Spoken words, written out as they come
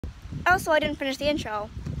Also, I didn't finish the intro,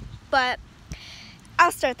 but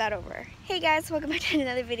I'll start that over. Hey guys, welcome back to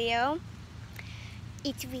another video.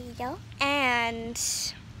 It's video. And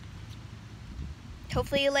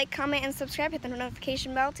hopefully you like, comment, and subscribe. Hit the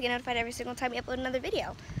notification bell to get notified every single time we upload another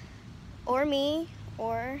video. Or me,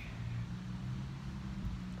 or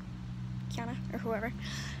Kiana, or whoever.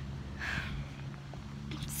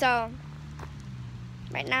 So,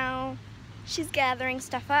 right now, she's gathering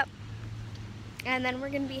stuff up. And then we're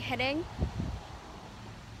going to be heading.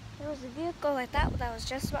 There was a vehicle like that was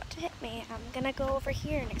just about to hit me. I'm going to go over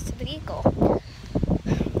here next to the vehicle.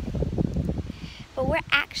 But we're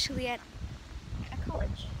actually at a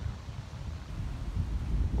college.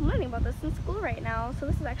 I'm learning about this in school right now, so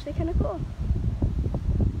this is actually kind of cool.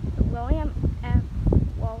 The William F.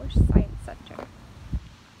 Wallace Science Center.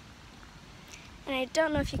 And I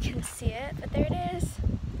don't know if you can see it, but there it is.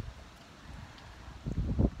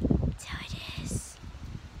 So it is.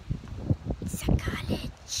 It's a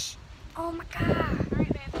college. Oh my god.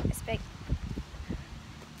 Alright, babe. It's big.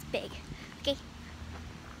 It's big. Okay.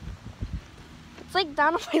 It's like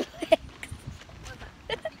down on my legs.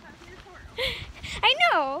 I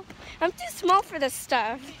know. I'm too small for this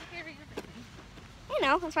stuff. I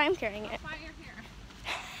know. That's why I'm carrying it.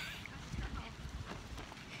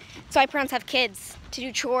 So I parents have kids to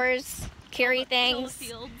do chores, carry things.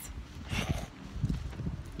 Fields.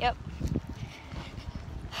 Yep.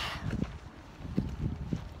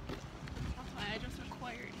 That's why I just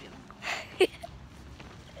required you.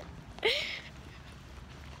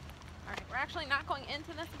 Alright, we're actually not going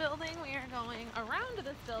into this building. We are going around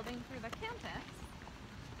this building through the campus.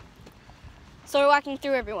 So we're walking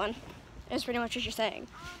through everyone, is pretty much what you're saying.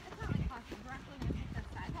 It's not like classes. We're actually going to take the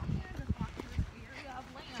sidewalk here and just walk through this area of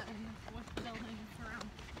land with buildings around.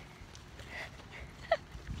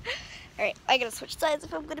 Alright, I gotta switch sides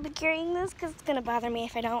if I'm gonna be carrying this, because it's gonna bother me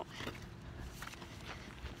if I don't.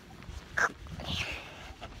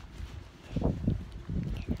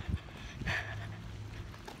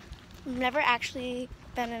 I've never actually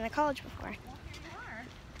been in a college before. Well, here you are.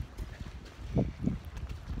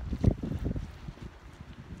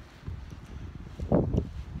 What do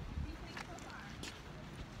you think so far?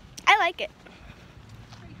 I like it.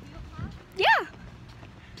 Pretty beautiful, huh? Yeah.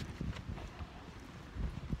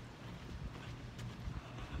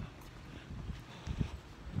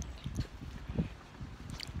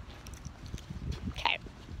 Okay.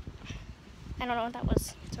 I don't know what that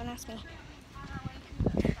was. Someone asked me. On our way to the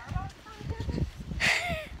Starbucks on campus.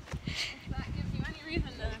 If that gives you any reason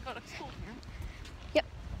to go to school here. Yep.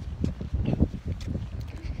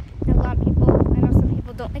 And a lot of people, I know some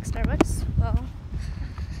people don't like Starbucks. Well,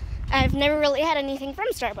 I've never really had anything from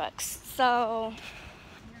Starbucks, so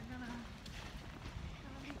You're gonna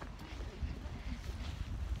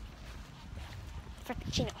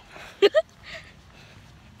Frappuccino.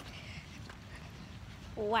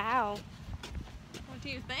 Wow. What do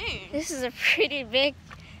you think? This is a pretty big,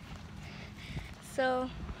 so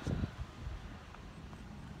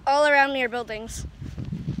all around me are buildings.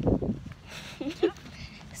 Yep.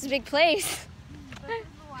 This is a big place. This is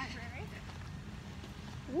the library.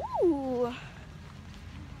 Ooh, Looks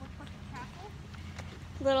like a castle.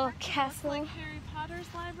 little Looks castle. like Harry Potter's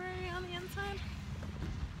library on the inside.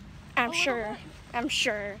 I'm a sure. little I'm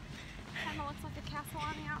sure. Kind of looks like a castle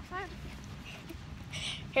on the outside.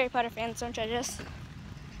 Harry Potter fans, don't judge us.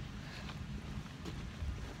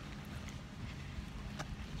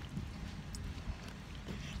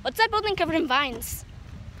 What's that building covered in vines?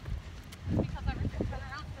 Because everything's been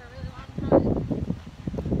around for a really long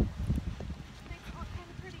time. Makes it look kind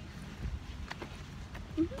of pretty.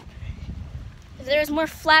 If there's more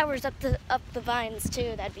flowers up the vines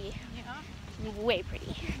too, that'd be Yeah. way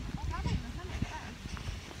pretty. Oh, how big is the bed?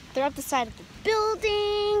 They're up the side of the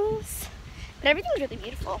buildings, but everything's really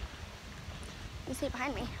beautiful. You see it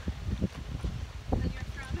behind me. And then you're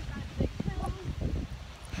surrounded by the big hills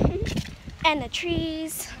And the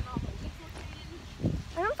trees. and all the leaves look green.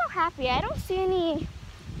 And I'm so happy. I don't see any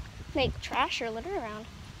like trash or litter around.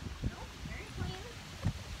 Nope, very clean.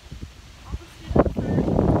 All the students are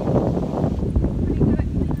pretty good at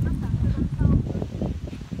cleaning up after themselves.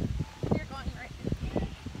 You're going right into it.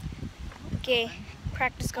 Okay,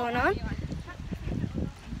 practice going on. You want to check to see if it was open.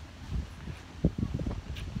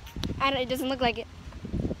 I don't, it doesn't look like it.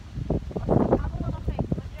 Have a little faith,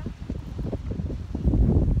 would you?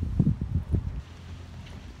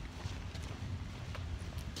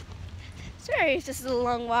 Sorry if this is a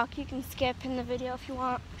long walk. You can skip in the video if you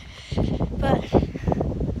want. But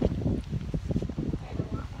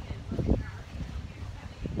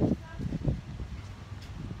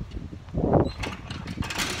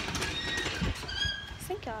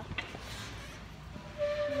thank God. vanilla.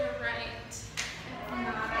 You're right.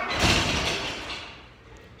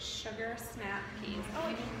 Sugar snap peas. Oh,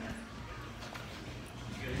 wait.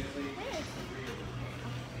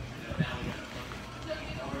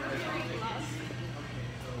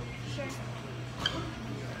 Sure.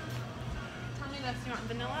 Tell me this, you want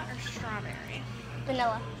vanilla or strawberry?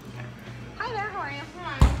 Vanilla. Hi there, how are you?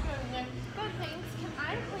 Hi, good. Good, thanks. Can I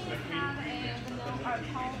please have a vanilla or a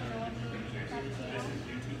tall vanilla cappuccino?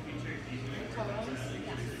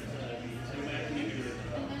 Yes.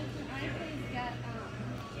 And then can I please get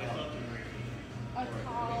a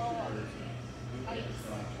tall ice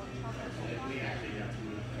chocolate one?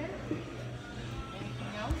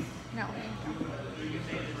 Anything else? No, thank you.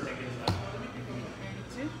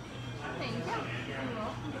 Thank you.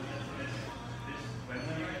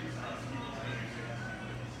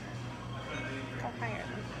 Go higher.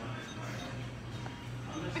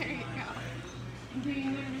 There you go. Do you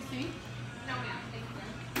need a receipt? No, ma'am. Thank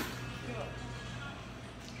you.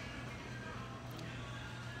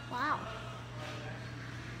 Wow.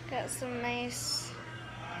 Got some nice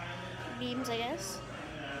beans, I guess.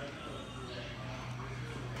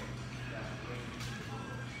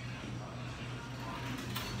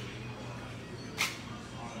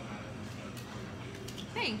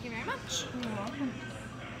 Thank you very much. You're welcome.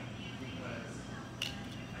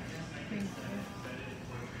 Thank you.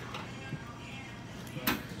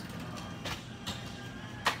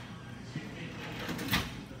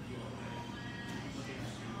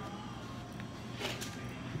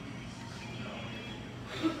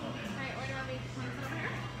 Alright, where do I make one over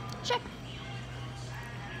here? Check.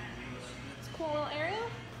 It's a cool little area.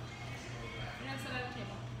 You're gonna sit at a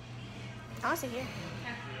table. I want to sit here.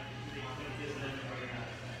 Okay.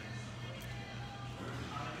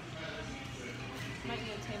 Might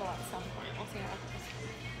need a table at some point. We'll see how it goes.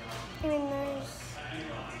 I mean, there's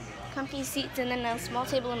comfy seats and then a small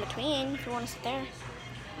table in between if you want to sit there.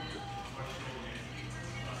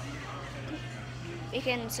 You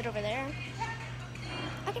can sit over there.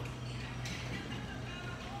 Okay.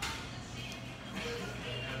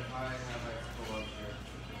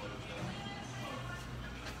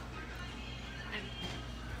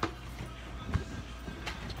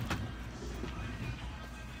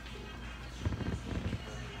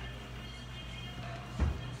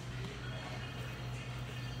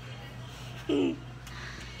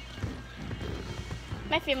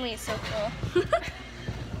 My family is so cool.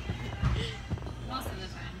 Most of the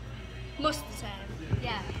time. Most of the time.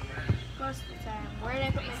 Yeah. Most of the time. Where did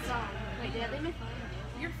I put my phone? Wait, did I leave my phone?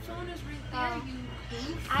 Your phone is right there, Oh. you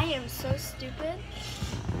goof. I am so stupid.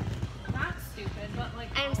 Not stupid, but like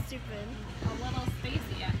I'm stupid. a little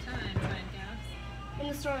spacey at times, I guess. In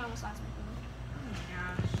the store, I almost lost my phone. Oh my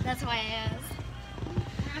gosh. That's why I asked. We're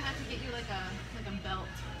gonna have to get you like a belt.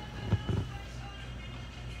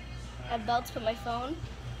 A belt to put my phone?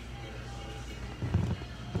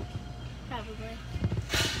 Probably.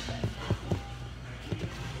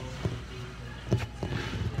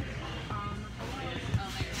 Oh, there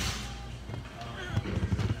it is.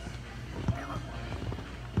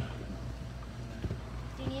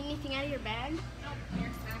 Do you need anything out of your bag? Nope,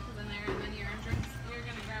 your snack is in there, and then your drinks. You're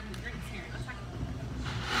gonna grab your drinks here in a second.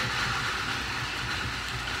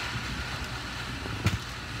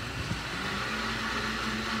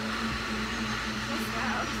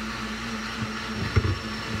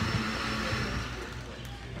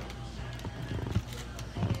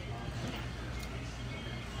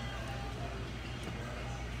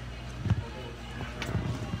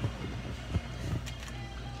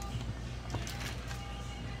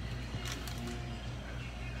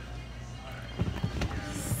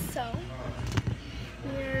 So,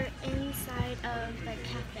 we're inside of the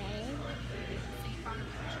cafe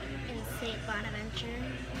in St. Bonaventure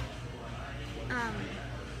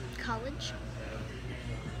College.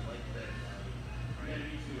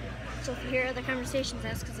 So if you hear other conversations,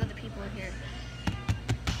 that's because other people are here.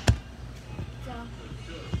 So,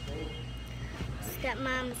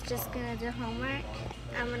 stepmom's just gonna do homework.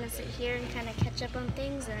 I'm gonna sit here and kind of catch up on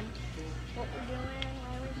things and what we're doing,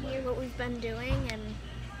 why we're here, what we've been doing, and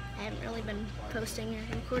I haven't really been posting or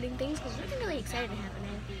recording things because there's nothing really exciting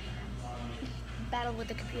happening. Battle with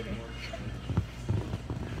the computer.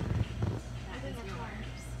 That is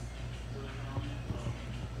yours.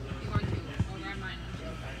 You want to? I'll grab mine.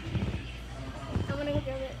 I'm gonna go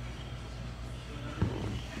grab it.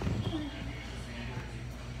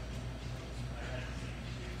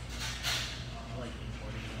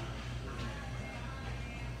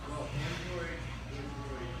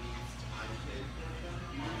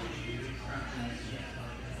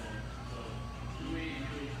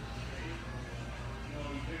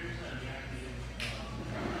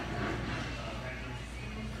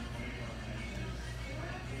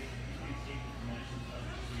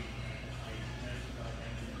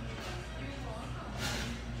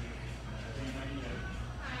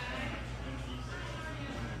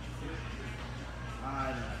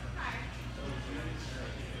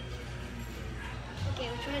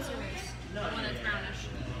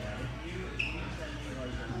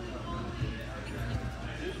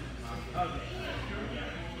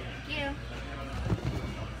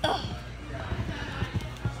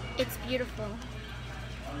 beautiful.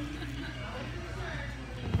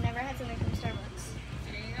 I've never had something from Starbucks.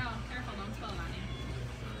 There you go. Careful, don't spill it on you.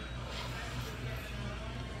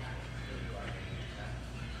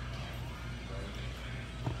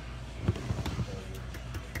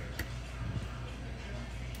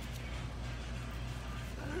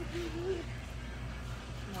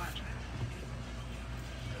 Watch.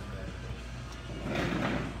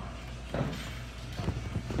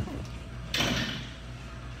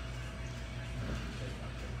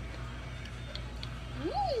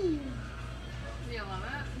 Do you love it?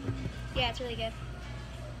 Yeah, it's really good.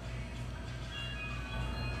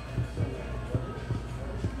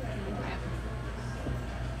 Okay.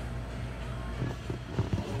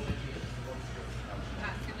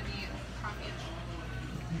 That's gonna be coffee.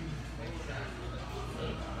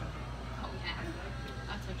 Oh yeah,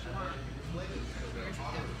 that's what you want. Yours is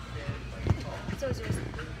good. So is yours.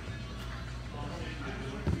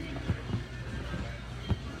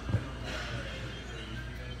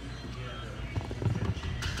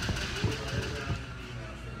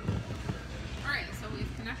 Alright, so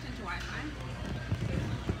we've connected to Wi-Fi.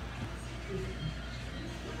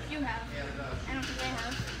 You have. I don't think I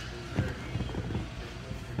have.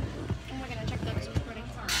 And we're gonna check those recording.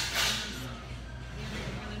 It's alright.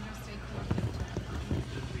 You're gonna just stay connected to it.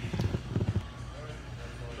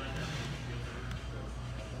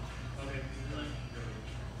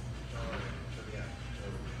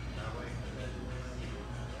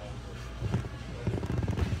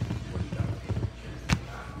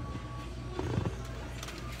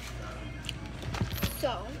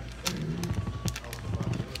 So,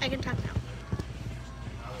 I can talk now.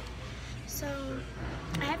 So,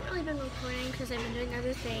 I haven't really been recording because I've been doing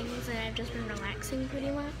other things and I've just been relaxing pretty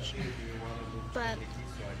much. But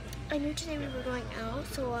I knew today we were going out,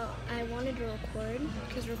 so I wanted to record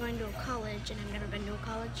because we're going to a college and I've never been to a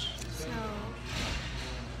college. So,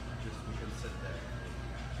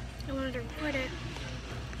 I wanted to record it.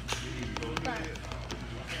 But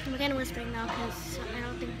I'm kind of whispering now because I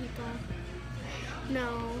don't think people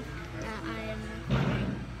know that I am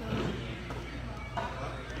recording.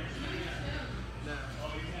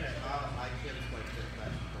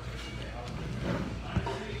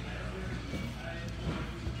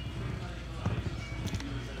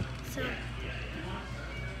 So,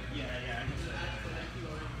 yeah,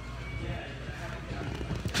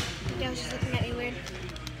 I was just looking at you weird.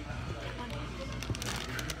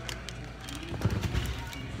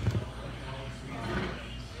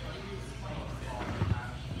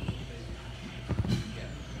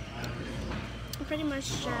 I've pretty much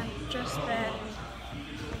just been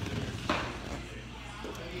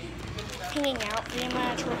hanging out pretty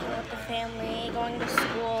much, working with the family, going to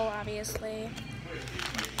school obviously,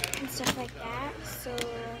 and stuff like that. So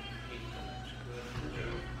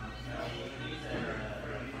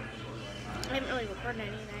I haven't really recorded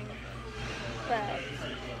anything, but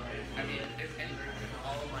I mean, if anything,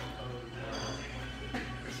 all of my code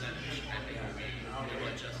percentage, I think it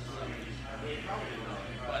would just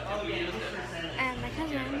but if we use it, and my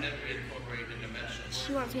cousin, whenever we incorporate the dimensions,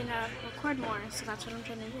 she wants me to record more, so that's what I'm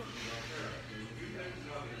trying to do.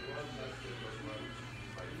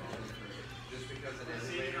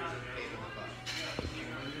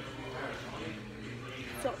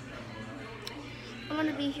 So I'm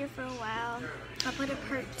gonna be here for a while. I'll put a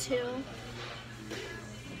part 2.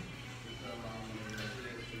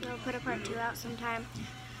 I'll put a part 2 out sometime.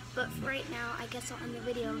 But for right now, I guess I'll end the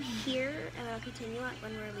video here and I'll continue it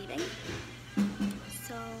when we're leaving.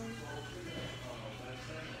 So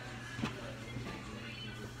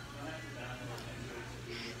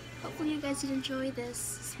hopefully you guys did enjoy this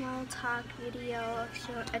small talk video of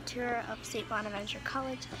a tour of St. Bonaventure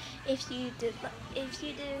College. If you did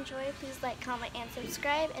enjoy, please like, comment, and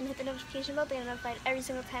subscribe, and hit the notification bell to get notified every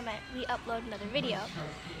single time we upload another video.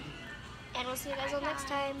 And we'll see you guys all next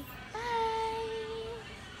time. Bye!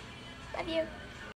 Love you.